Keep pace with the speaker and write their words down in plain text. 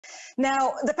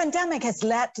Now, the pandemic has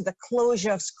led to the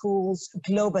closure of schools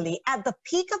globally. At the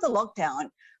peak of the lockdown,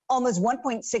 almost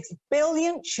 1.6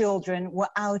 billion children were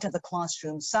out of the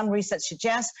classroom. Some research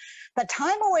suggests that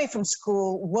time away from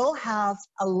school will have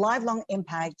a lifelong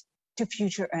impact to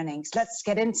future earnings. Let's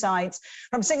get insights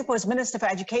from Singapore's Minister for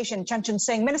Education, Chun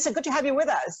Sing. Minister, good to have you with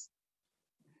us.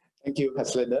 Thank you,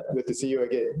 Haslinda. Good to see you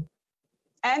again.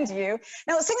 And you.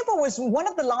 Now, Singapore was one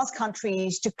of the last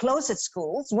countries to close its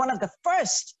schools, one of the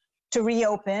first to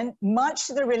reopen, much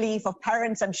to the relief of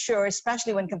parents, I'm sure,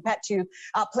 especially when compared to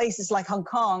places like Hong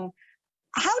Kong.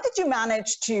 How did you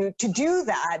manage to do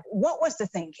that? What was the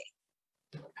thinking?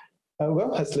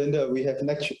 Well, Haslinda, we have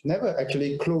never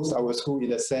actually closed our school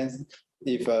in a sense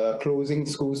if closing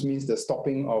schools means the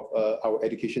stopping of our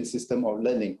education system of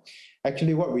learning.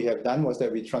 Actually, what we have done was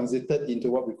that we transited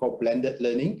into what we call blended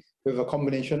learning with a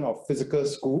combination of physical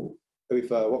school with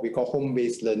what we call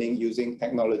home-based learning using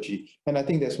technology. And I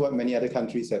think that's what many other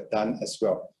countries have done as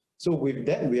well. So with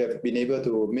that, we have been able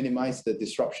to minimize the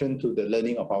disruption to the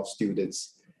learning of our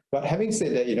students. But having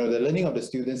said that, the learning of the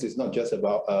students is not just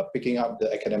about picking up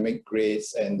the academic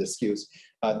grades and the skills.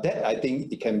 That, I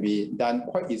think, it can be done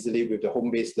quite easily with the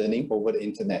home-based learning over the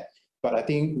internet. But I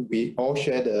think we all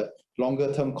share the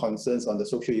longer-term concerns on the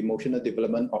social-emotional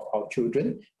development of our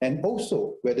children, and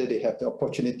also whether they have the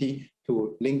opportunity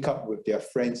to link up with their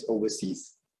friends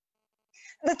overseas.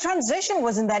 The transition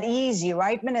wasn't that easy,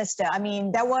 right, Minister? I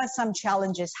mean, there were some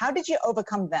challenges. How did you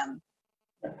overcome them?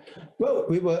 Well,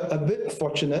 we were a bit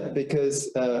fortunate because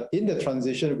in the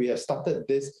transition, we have started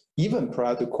this even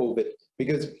prior to COVID.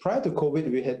 Because prior to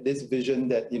COVID, we had this vision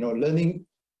that, learning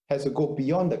has to go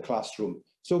beyond the classroom.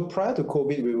 So prior to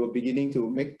COVID, we were beginning to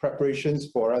make preparations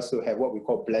for us to have what we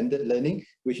call blended learning,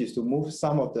 which is to move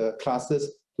some of the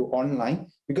classes to online,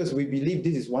 because we believe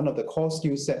this is one of the core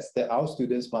skill sets that our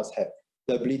students must have,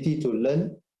 the ability to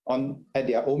learn at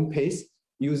their own pace,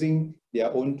 using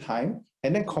their own time,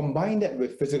 and then combine that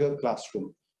with physical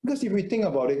classroom. Because if we think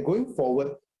about it, going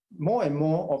forward, more and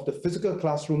more of the physical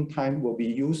classroom time will be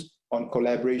used on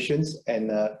collaborations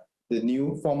and the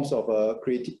new forms of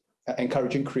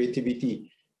encouraging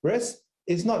creativity. Whereas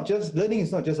learning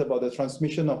is not just about the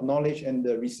transmission of knowledge and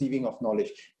the receiving of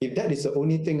knowledge. If that is the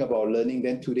only thing about learning,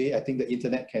 then today I think the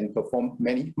internet can perform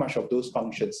much of those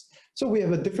functions. So we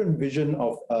have a different vision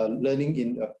of learning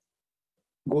in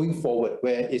going forward,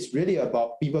 where it's really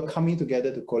about people coming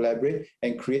together to collaborate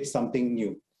and create something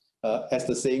new. As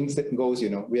the saying goes,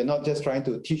 we are not just trying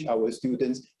to teach our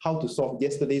students how to solve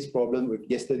yesterday's problem with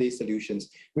yesterday's solutions.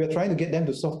 We are trying to get them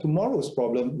to solve tomorrow's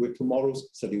problem with tomorrow's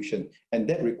solution, and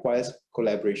that requires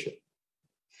collaboration.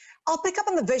 I'll pick up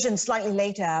on the vision slightly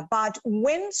later, but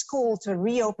when schools were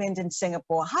reopened in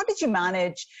Singapore, how did you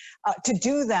manage to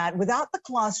do that without the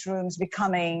classrooms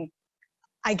becoming,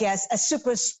 I guess, a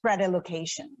super spreader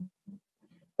location?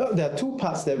 Well, there are two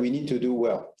parts that we need to do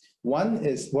well. One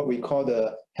is what we call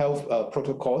the health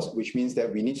protocols, which means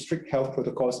that we need strict health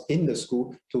protocols in the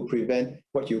school to prevent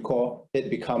what you call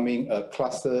it becoming a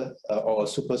cluster or a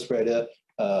super spreader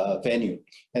venue.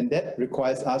 And that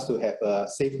requires us to have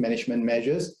safe management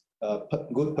measures,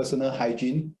 good personal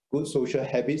hygiene, good social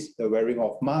habits, the wearing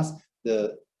of masks,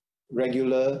 the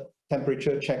regular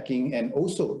temperature checking, and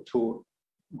also to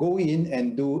go in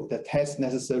and do the tests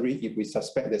necessary if we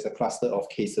suspect there's a cluster of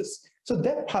cases. So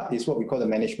that part is what we call the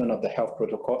management of the health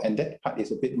protocol, and that part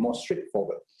is a bit more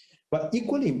straightforward. But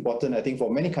equally important, I think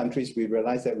for many countries, we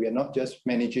realize that we are not just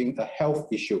managing a health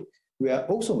issue, we are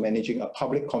also managing a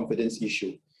public confidence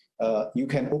issue. You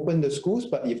can open the schools,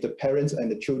 but if the parents and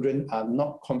the children are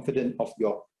not confident of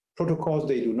your protocols,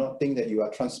 they do not think that you are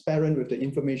transparent with the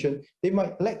information, they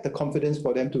might lack the confidence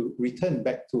for them to return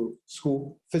back to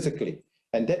school physically.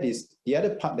 And that is the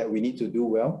other part that we need to do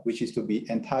well, which is to be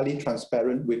entirely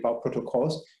transparent with our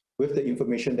protocols, with the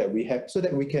information that we have, so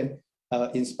that we can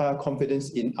inspire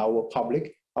confidence in our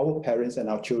public, our parents and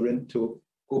our children to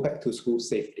go back to school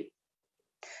safely.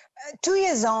 2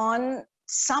 years on,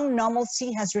 some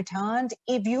normalcy has returned.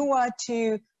 If you were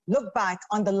to look back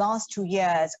on the last 2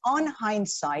 years, on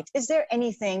hindsight, is there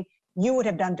anything you would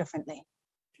have done differently?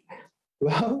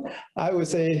 Well, I would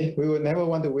say we would never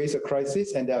want to waste a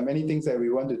crisis, and there are many things that we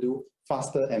want to do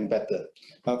faster and better.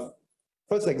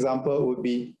 First example would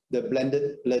be the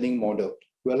blended learning model.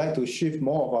 We'd like to shift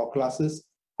more of our classes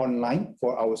online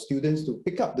for our students to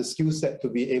pick up the skill set to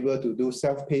be able to do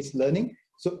self-paced learning.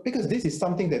 So, because this is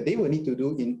something that they will need to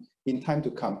do in time to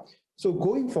come. So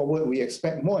going forward, we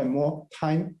expect more and more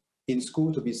time in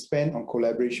school to be spent on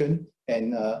collaboration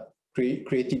and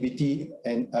creativity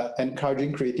and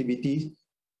encouraging creativity.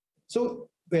 So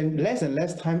when less and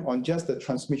less time on just the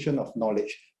transmission of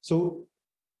knowledge. So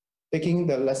taking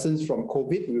the lessons from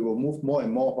COVID, we will move more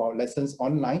and more of our lessons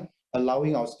online,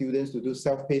 allowing our students to do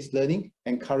self-paced learning,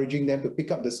 encouraging them to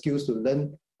pick up the skills to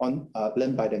learn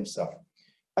by themselves.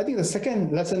 I think the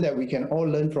second lesson that we can all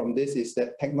learn from this is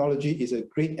that technology is a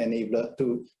great enabler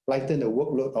to lighten the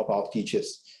workload of our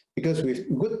teachers. Because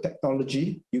with good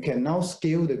technology, you can now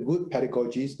scale the good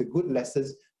pedagogies, the good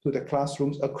lessons to the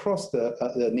classrooms across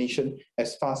the nation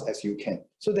as fast as you can.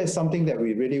 So that's something that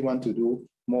we really want to do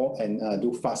more and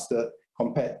do faster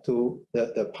compared to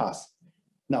the past.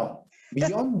 Now,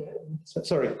 beyond,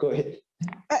 sorry, go ahead.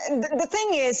 The thing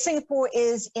is, Singapore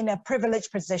is in a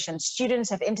privileged position. Students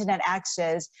have internet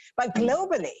access, but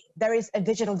globally, there is a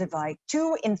digital divide.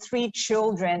 2 in 3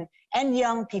 children and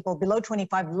young people below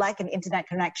 25 lack an internet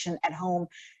connection at home.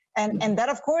 And that,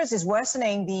 of course, is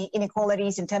worsening the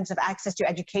inequalities in terms of access to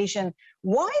education.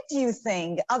 Why do you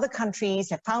think other countries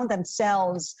have found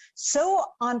themselves so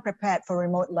unprepared for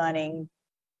remote learning?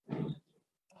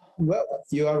 Well,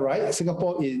 you are right.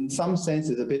 Singapore, in some sense,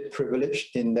 is a bit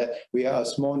privileged in that we are a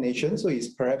small nation, so it's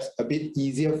perhaps a bit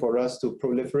easier for us to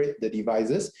proliferate the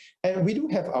devices. And we do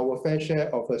have our fair share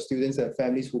of students and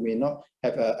families who may not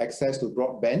have access to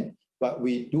broadband, but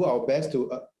we do our best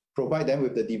to provide them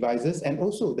with the devices and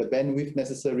also the bandwidth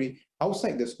necessary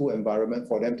outside the school environment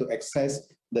for them to access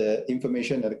the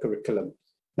information and the curriculum.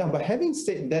 Now, but having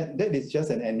said that, that is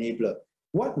just an enabler.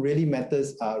 What really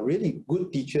matters are really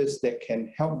good teachers that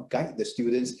can help guide the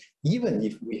students, even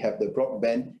if we have the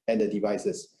broadband and the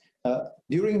devices.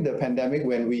 During the pandemic,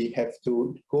 when we have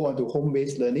to go on to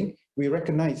home-based learning, we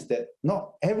recognize that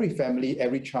not every family,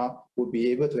 every child would be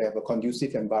able to have a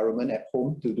conducive environment at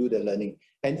home to do the learning.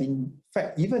 And in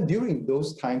fact, even during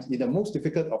those times, in the most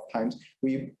difficult of times,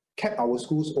 we kept our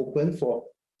schools open for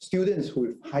students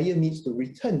with higher needs to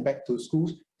return back to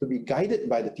schools to be guided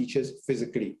by the teachers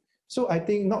physically. So I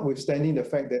think, notwithstanding the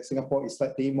fact that Singapore is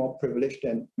slightly more privileged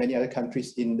than many other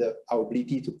countries in our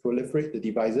ability to proliferate the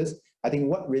devices, I think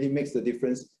what really makes the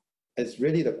difference is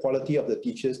really the quality of the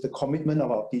teachers, the commitment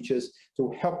of our teachers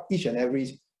to help each and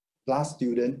every last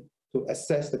student to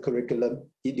assess the curriculum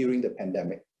during the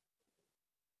pandemic.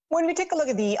 When we take a look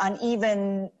at the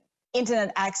uneven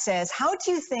internet access, how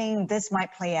do you think this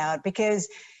might play out? Because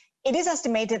it is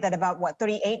estimated that about,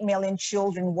 38 million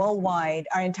children worldwide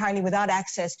are entirely without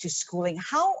access to schooling.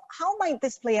 How might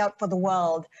this play out for the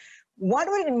world? What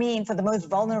would it mean for the most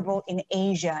vulnerable in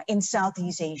Asia, in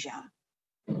Southeast Asia?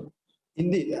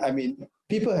 Indeed, I mean,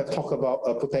 people have talked about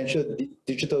a potential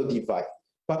digital divide.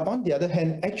 But on the other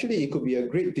hand, actually, it could be a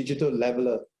great digital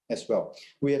leveler as well.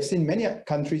 We have seen many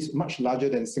countries much larger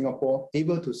than Singapore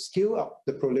able to scale up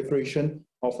the proliferation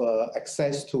of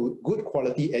access to good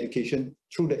quality education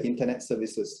through the internet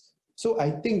services. So I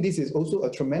think this is also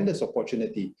a tremendous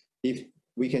opportunity if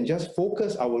we can just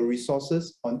focus our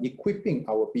resources on equipping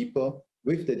our people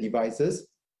with the devices,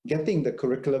 getting the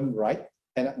curriculum right.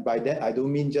 And by that, I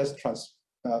don't mean just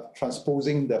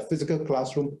transposing the physical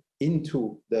classroom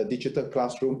into the digital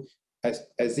classroom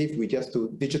as if we just to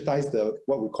digitize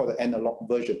what we call the analog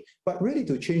version, but really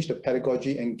to change the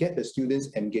pedagogy and get the students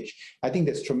engaged. I think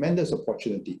there's tremendous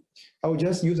opportunity. I will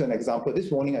just use an example.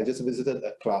 This morning, I just visited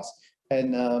a class,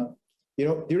 and you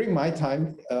know, during my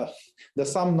time, the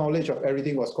sum knowledge of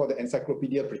everything was called the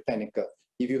Encyclopedia Britannica.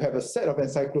 If you have a set of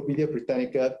Encyclopedia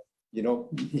Britannica, you know,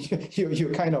 you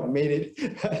kind of made it,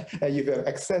 and if you have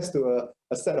access to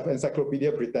a set of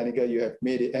Encyclopedia Britannica, you have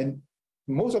made it. And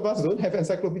most of us don't have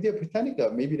Encyclopedia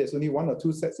Britannica. Maybe there's only 1 or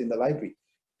 2 sets in the library.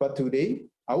 But today,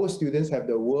 our students have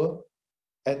the world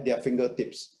at their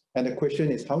fingertips. And the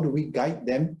question is, how do we guide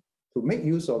them to make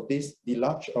use of this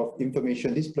deluge of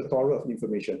information, this plethora of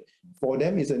information? For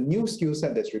them is a new skill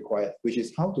set that's required, which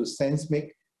is how to sense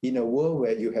make in a world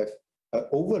where you have an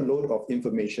overload of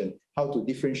information, how to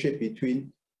differentiate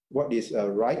between what is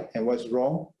right and what's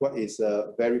wrong, what is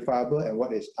verifiable and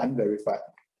what is unverified.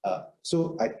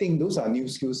 So I think those are new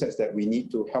skill sets that we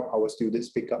need to help our students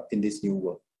pick up in this new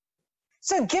world.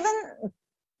 So given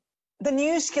the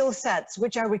new skill sets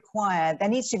which are required, there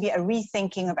needs to be a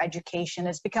rethinking of education.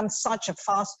 It's become such a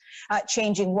fast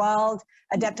changing world.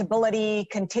 Adaptability,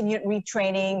 continued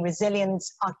retraining,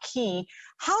 resilience are key.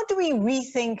 How do we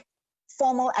rethink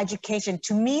formal education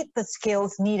to meet the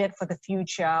skills needed for the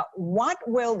future? What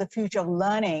will the future of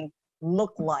learning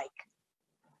look like?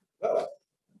 Well,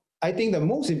 I think the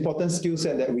most important skill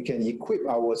set that we can equip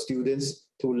our students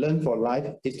to learn for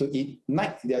life is to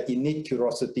ignite their innate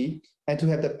curiosity and to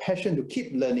have the passion to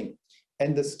keep learning.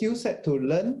 And the skill set to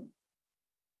learn,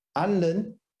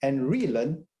 unlearn, and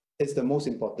relearn is the most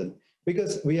important.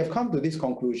 Because we have come to this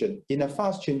conclusion, in a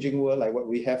fast-changing world like what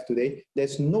we have today,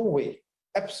 there's no way,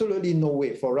 absolutely no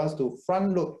way for us to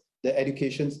front-load the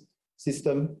education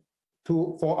system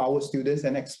for our students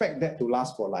and expect that to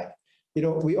last for life. You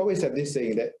know, we always have this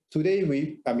saying that today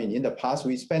in the past,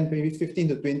 we spent maybe 15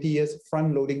 to 20 years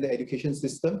front-loading the education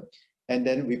system, and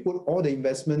then we put all the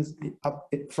investments up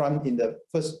front in the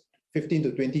first 15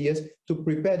 to 20 years to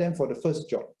prepare them for the first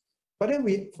job. But then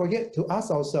we forget to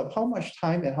ask ourselves, how much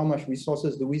time and how much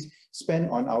resources do we spend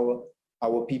on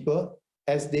our people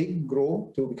as they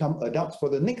grow to become adults for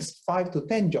the next 5 to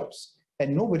 10 jobs?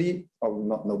 And nobody, or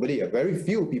not nobody, a very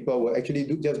few people will actually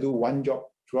just do one job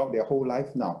throughout their whole life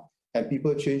now. And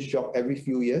people change job every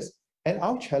few years. And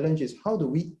our challenge is, how do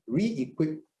we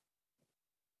re-equip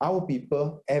our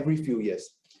people every few years?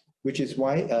 Which is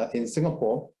why in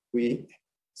Singapore, we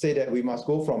say that we must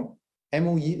go from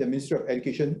MOE, the Ministry of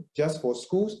Education, just for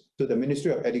schools, to the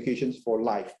Ministry of Education for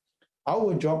life.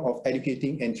 Our job of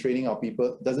educating and training our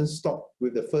people doesn't stop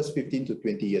with the first 15 to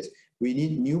 20 years. We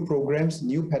need new programs,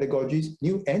 new pedagogies,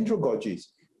 new andragogies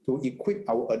to equip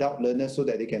our adult learners so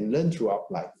that they can learn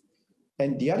throughout life.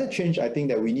 And the other change I think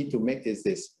that we need to make is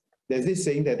this. There's this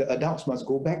saying that the adults must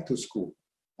go back to school.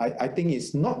 I think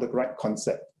it's not the right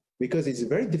concept, because it's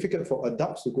very difficult for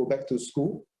adults to go back to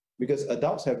school, because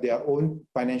adults have their own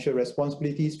financial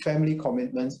responsibilities, family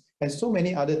commitments, and so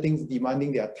many other things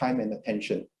demanding their time and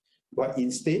attention. But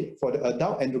instead, for the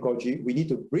adult andragogy, we need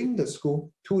to bring the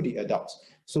school to the adults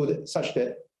such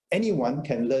that anyone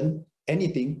can learn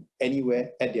anything,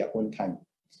 anywhere, at their own time.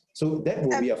 So that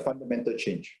will be a fundamental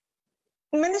change.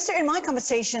 Minister, in my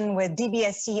conversation with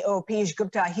DBS CEO Piyush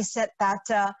Gupta, he said that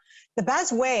the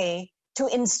best way to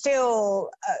instill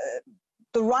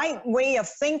the right way of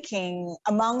thinking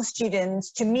among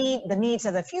students to meet the needs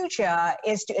of the future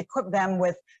is to equip them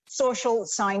with social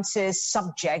sciences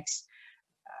subjects.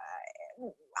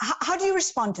 How do you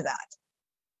respond to that?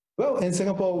 Well, in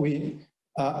Singapore, we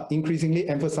are increasingly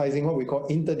emphasizing what we call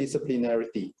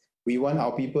interdisciplinarity. We want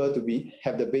our people to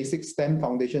have the basic STEM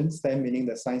foundation, STEM meaning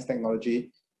the science,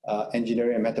 technology,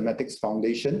 engineering and mathematics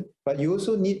foundation, but you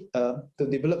also need to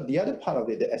develop the other part of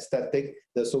it, the aesthetic,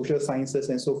 the social sciences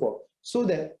and so forth, so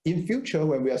that in future,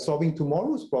 when we are solving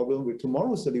tomorrow's problem with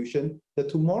tomorrow's solution, the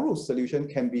tomorrow's solution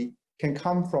can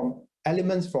come from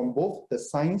elements from both the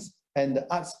science and the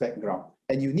arts background.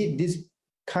 And you need this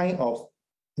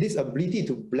ability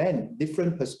to blend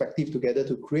different perspectives together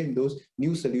to create those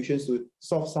new solutions to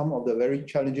solve some of the very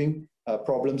challenging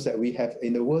problems that we have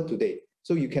in the world today.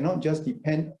 So you cannot just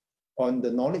depend on the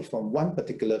knowledge from one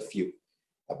particular field.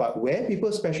 But where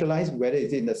people specialize, whether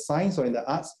it's in the science or in the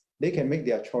arts, they can make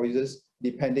their choices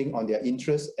depending on their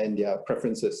interests and their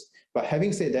preferences. But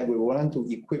having said that, we want to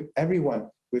equip everyone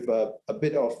with a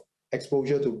bit of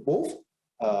exposure to both.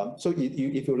 So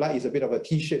if you like, it's a bit of a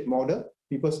T-shaped model.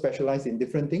 People specialize in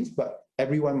different things, but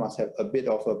everyone must have a bit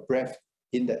of a breadth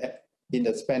in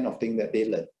the span of things that they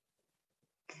learn.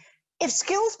 If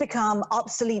skills become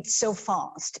obsolete so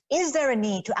fast, is there a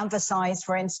need to emphasize,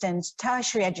 for instance,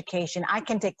 tertiary education? I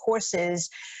can take courses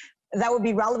that would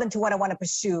be relevant to what I want to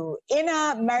pursue. In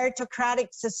a meritocratic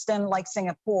system like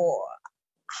Singapore,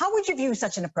 how would you view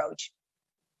such an approach?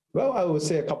 Well, I would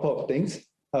say a couple of things.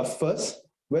 First,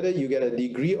 whether you get a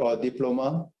degree or a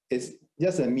diploma is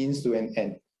just a means to an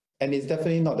end. And it's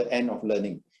definitely not the end of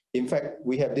learning. In fact,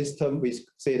 we have this term, we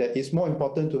say that it's more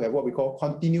important to have what we call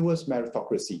continuous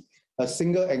meritocracy. A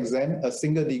single exam, a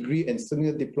single degree, and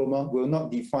single diploma will not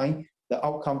define the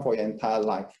outcome for your entire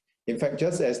life. In fact,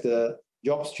 just as the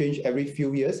jobs change every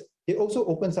few years, it also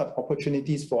opens up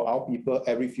opportunities for our people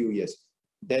every few years.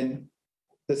 Then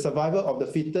the survival of the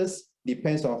fittest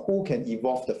depends on who can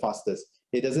evolve the fastest.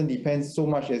 It doesn't depend so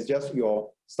much as just your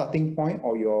starting point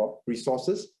or your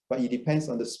resources, but it depends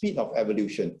on the speed of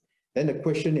evolution. Then the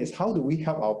question is, how do we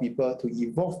help our people to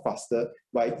evolve faster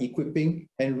by equipping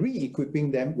and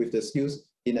re-equipping them with the skills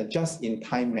in a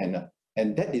just-in-time manner?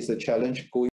 And that is a challenge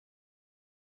going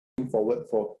forward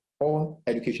for all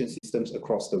education systems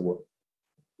across the world.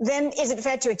 Then is it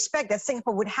fair to expect that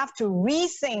Singapore would have to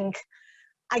rethink,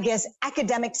 I guess,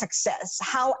 academic success,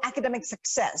 how academic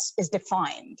success is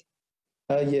defined?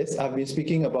 Yes, I've been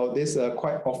speaking about this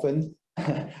quite often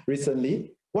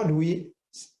recently.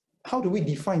 How do we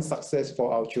define success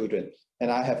for our children?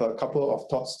 And I have a couple of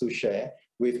thoughts to share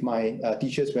with my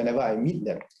teachers whenever I meet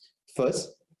them.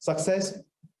 First, success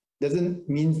doesn't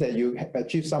mean that you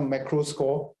achieve some macro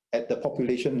score at the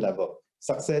population level.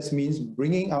 Success means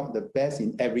bringing out the best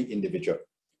in every individual,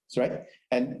 right?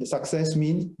 And the success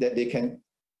means that they can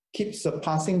keep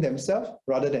surpassing themselves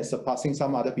rather than surpassing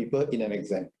some other people in an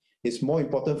exam. It's more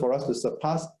important for us to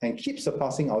surpass and keep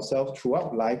surpassing ourselves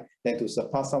throughout life than to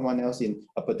surpass someone else in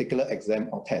a particular exam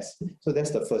or test. So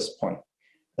that's the first point.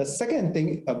 The second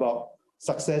thing about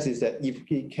success is that if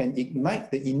we can ignite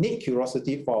the innate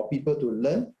curiosity for our people to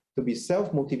learn, to be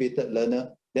self-motivated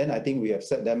learner, then I think we have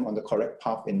set them on the correct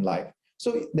path in life.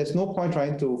 So there's no point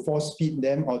trying to force feed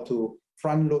them or to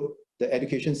front load the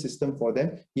education system for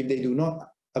them if they do not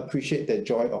appreciate the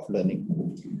joy of learning.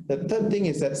 The third thing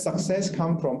is that success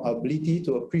comes from ability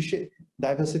to appreciate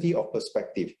diversity of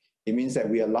perspective. It means that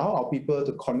we allow our people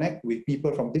to connect with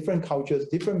people from different cultures,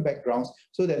 different backgrounds,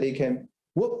 so that they can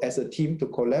work as a team, to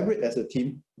collaborate as a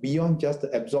team beyond just the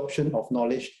absorption of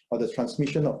knowledge or the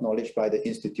transmission of knowledge by the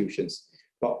institutions.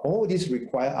 But all this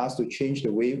requires us to change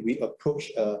the way we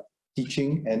approach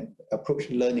teaching and approach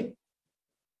learning.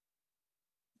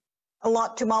 A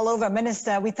lot to mull over.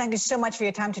 Minister, we thank you so much for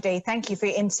your time today. Thank you for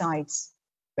your insights.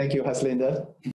 Thank you, Haslinda.